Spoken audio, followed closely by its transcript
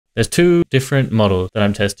There's two different models that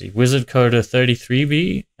I'm testing, Wizard Coder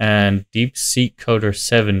 33B and DeepSeek Coder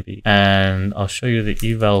 7B. And I'll show you the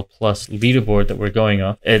eval plus leaderboard that we're going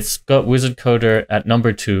off. It's got Wizard Coder at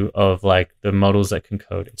number 2 of like the models that can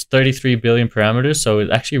code. It's 33 billion parameters, so it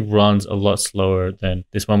actually runs a lot slower than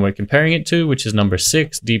this one we're comparing it to, which is number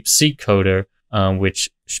 6, DeepSeek Coder, which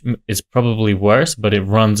is probably worse, but it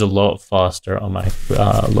runs a lot faster on my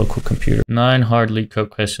local computer. 9 hard LeetCode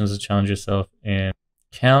questions to challenge yourself in.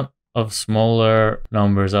 Count of smaller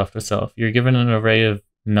numbers after self. You're given an array of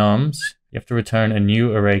nums. You have to return a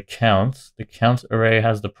new array counts. The count array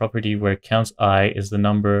has the property where counts I is the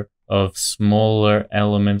number of smaller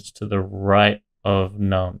elements to the right of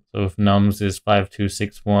num. So if nums is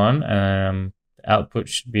 5261, the output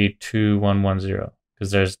should be 2110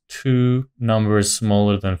 because there's 2 numbers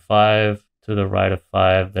smaller than 5. To the right of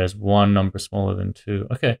 5, there's 1 number smaller than 2.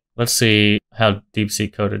 Okay, let's see how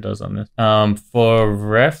DeepSeek Coder does on this. For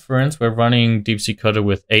reference, we're running DeepSeek Coder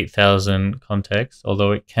with 8,000 context,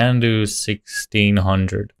 although it can do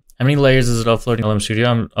 1,600. How many layers is it uploading LM Studio?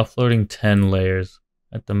 I'm uploading 10 layers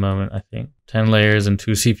at the moment, I think. 10 layers and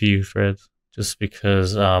 2 CPU threads, just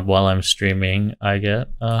because while I'm streaming, I get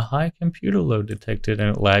a high computer load detected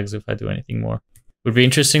and it lags if I do anything more. Would be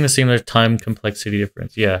interesting to see the time complexity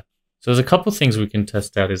difference. Yeah. So there's a couple things we can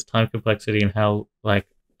test out is time complexity and how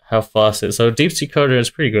fast it. So DeepSeek Coder is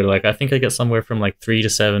pretty good. Like I think I get somewhere from like 3 to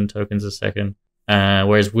 7 tokens a second,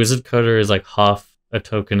 whereas Wizard Coder is like half a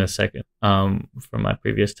token a second from my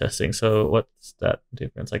previous testing. So what's that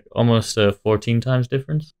difference? Like almost a 14 times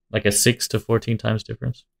difference, like a 6 to 14 times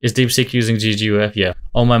difference. Is DeepSeek using GGUF? Yeah,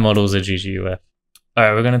 all my models are GGUF. All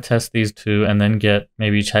right, we're gonna test these two and then get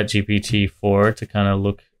maybe GPT4 to kind of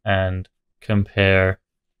look and compare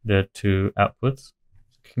the two outputs.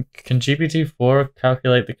 Can GPT-4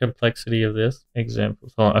 calculate the complexity of this example?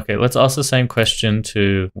 Okay, let's ask the same question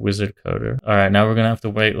to Wizard Coder. All right, now we're gonna have to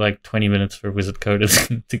wait like 20 minutes for Wizard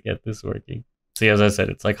Coder to get this working. See, as I said,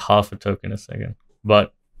 it's like half a token a second,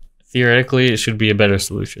 but theoretically it should be a better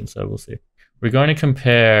solution, so we'll see. We're going to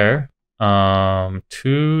compare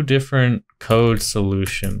 2 different code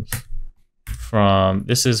solutions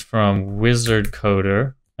this is from Wizard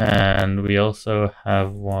Coder, and we also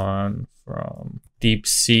have one from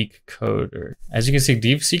DeepSeek Coder. As you can see,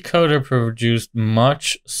 DeepSeek Coder produced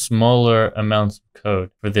much smaller amounts of code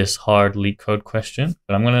for this hard LeetCode question,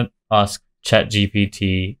 but I'm going to ask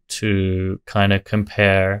ChatGPT to kind of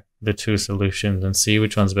compare the 2 solutions and see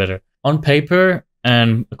which one's better. On paper,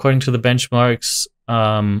 and according to the benchmarks,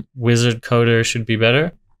 Wizard Coder should be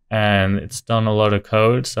better, and it's done a lot of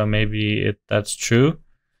code, so maybe that's true.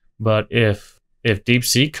 But if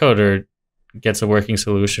DeepSeek Coder gets a working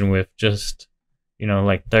solution with just,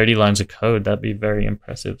 like 30 lines of code, that'd be very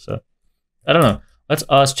impressive. So I don't know. Let's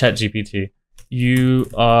ask ChatGPT. You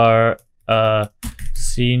are a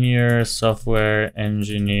senior software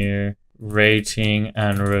engineer rating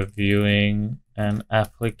and reviewing an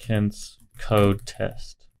applicant's code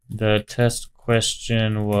test. The test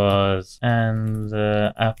question was, and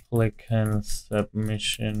the applicant's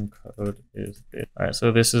submission code is this. All right,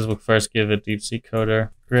 so this is, we'll first give a DeepSeek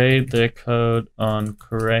Coder, grade their code on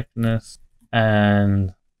correctness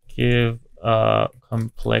and give a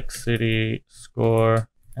complexity score,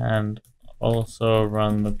 and also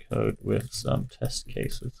run the code with some test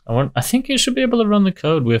cases. I think you should be able to run the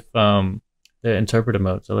code with the interpreter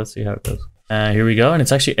mode, so let's see how it goes. Here we go, and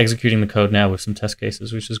it's actually executing the code now with some test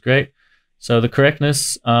cases, which is great. So the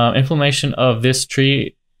correctness, implementation of this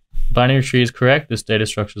binary tree is correct. This data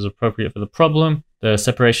structure is appropriate for the problem. The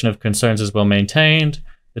separation of concerns is well maintained.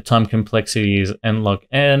 The time complexity is n log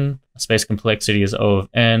n. Space complexity is O of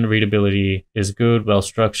n. Readability is good, well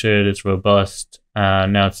structured, it's robust.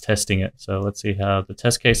 Now it's testing it. So let's see how the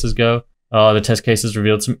test cases go. The test cases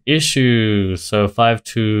revealed some issues. So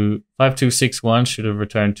 5261 should have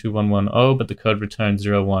returned 2110, but the code returned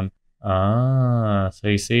 01. So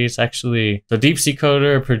you see, it's actually, the DeepSeek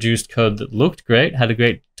Coder produced code that looked great, had a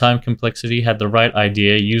great time complexity, had the right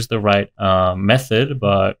idea, used the right method,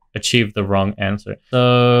 but achieved the wrong answer.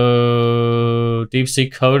 So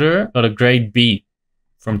DeepSeek Coder got a grade B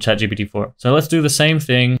from ChatGPT4. So let's do the same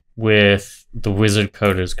thing with the Wizard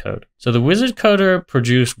Coder's code. So the Wizard Coder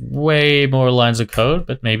produced way more lines of code,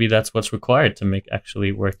 but maybe that's what's required to make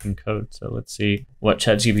actually working code. So let's see what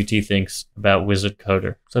ChatGPT thinks about Wizard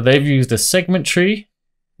Coder. So they've used a segment tree,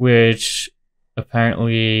 which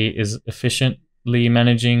apparently is efficiently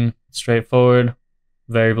managing, straightforward,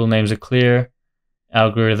 variable names are clear,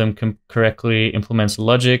 algorithm correctly implements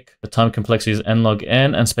logic, the time complexity is n log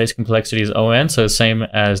n, and space complexity is on, so same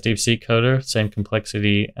as DeepSeek Coder, same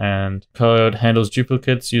complexity, and code handles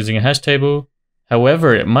duplicates using a hash table,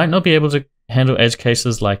 However, it might not be able to handle edge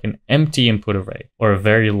cases like an empty input array or a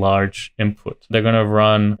very large input. They're going to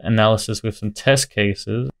run analysis with some test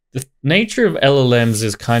cases. The nature of LLMs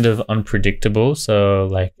is kind of unpredictable, so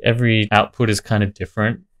like every output is kind of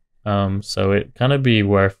different. So it kind of be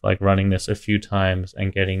worth like running this a few times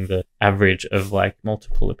and getting the average of like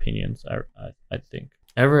multiple opinions, I think.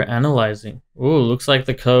 Error analyzing. Ooh, looks like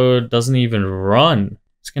the code doesn't even run.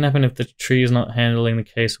 What's going to happen if the tree is not handling the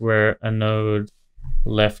case where a node,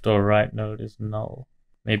 left or right node, is null?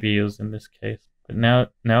 Maybe it was in this case. But now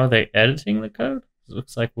are they editing the code? It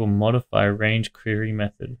looks like we'll modify range query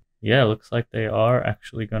method. Yeah, looks like they are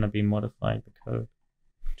actually going to be modifying the code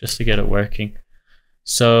just to get it working.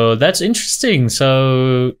 So that's interesting.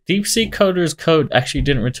 So DeepSeek Coder's code actually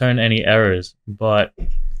didn't return any errors, but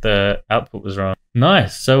the output was wrong.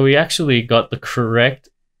 Nice. So we actually got the correct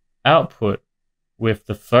output with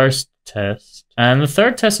the first test, and the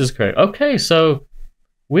third test is correct. Okay, so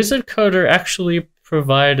Wizard Coder actually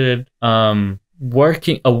provided a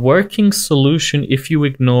working solution if you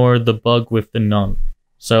ignore the bug with the none.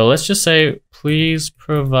 So let's just say, please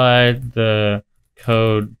provide the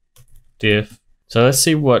code diff. So let's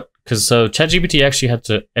see so ChatGPT actually had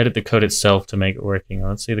to edit the code itself to make it working.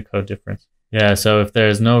 Let's see the code difference. Yeah, so if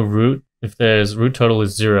there's no root, if there's root total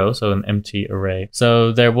is 0, so an empty array.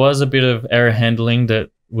 So there was a bit of error handling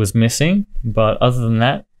that was missing, but other than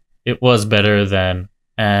that, it was better than.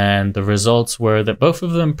 And the results were that both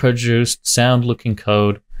of them produced sound looking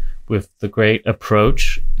code with the great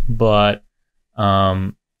approach, but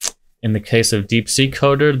in the case of DeepSeek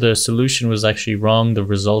Coder, the solution was actually wrong, the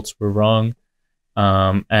results were wrong.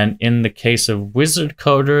 And in the case of Wizard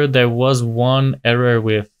Coder, there was one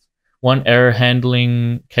error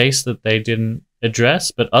handling case that they didn't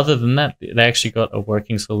address, but other than that, they actually got a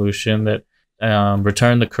working solution that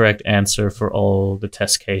returned the correct answer for all the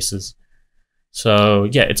test cases. So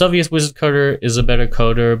yeah, it's obvious Wizard Coder is a better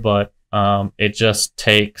coder, but it's just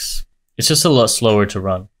a lot slower to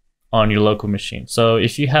run on your local machine. So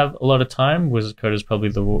if you have a lot of time, Wizard Coder is probably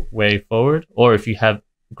the way forward, or if you have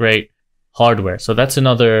great hardware. So that's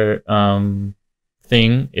another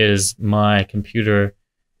thing, is my computer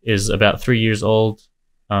is about 3 years old.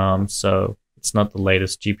 So it's not the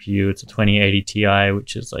latest GPU. It's a 2080 Ti,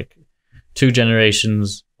 which is like 2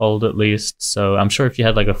 generations old at least. So I'm sure if you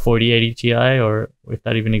had like a 4080 Ti, or if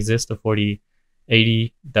that even exists, a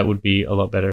 4080, that would be a lot better.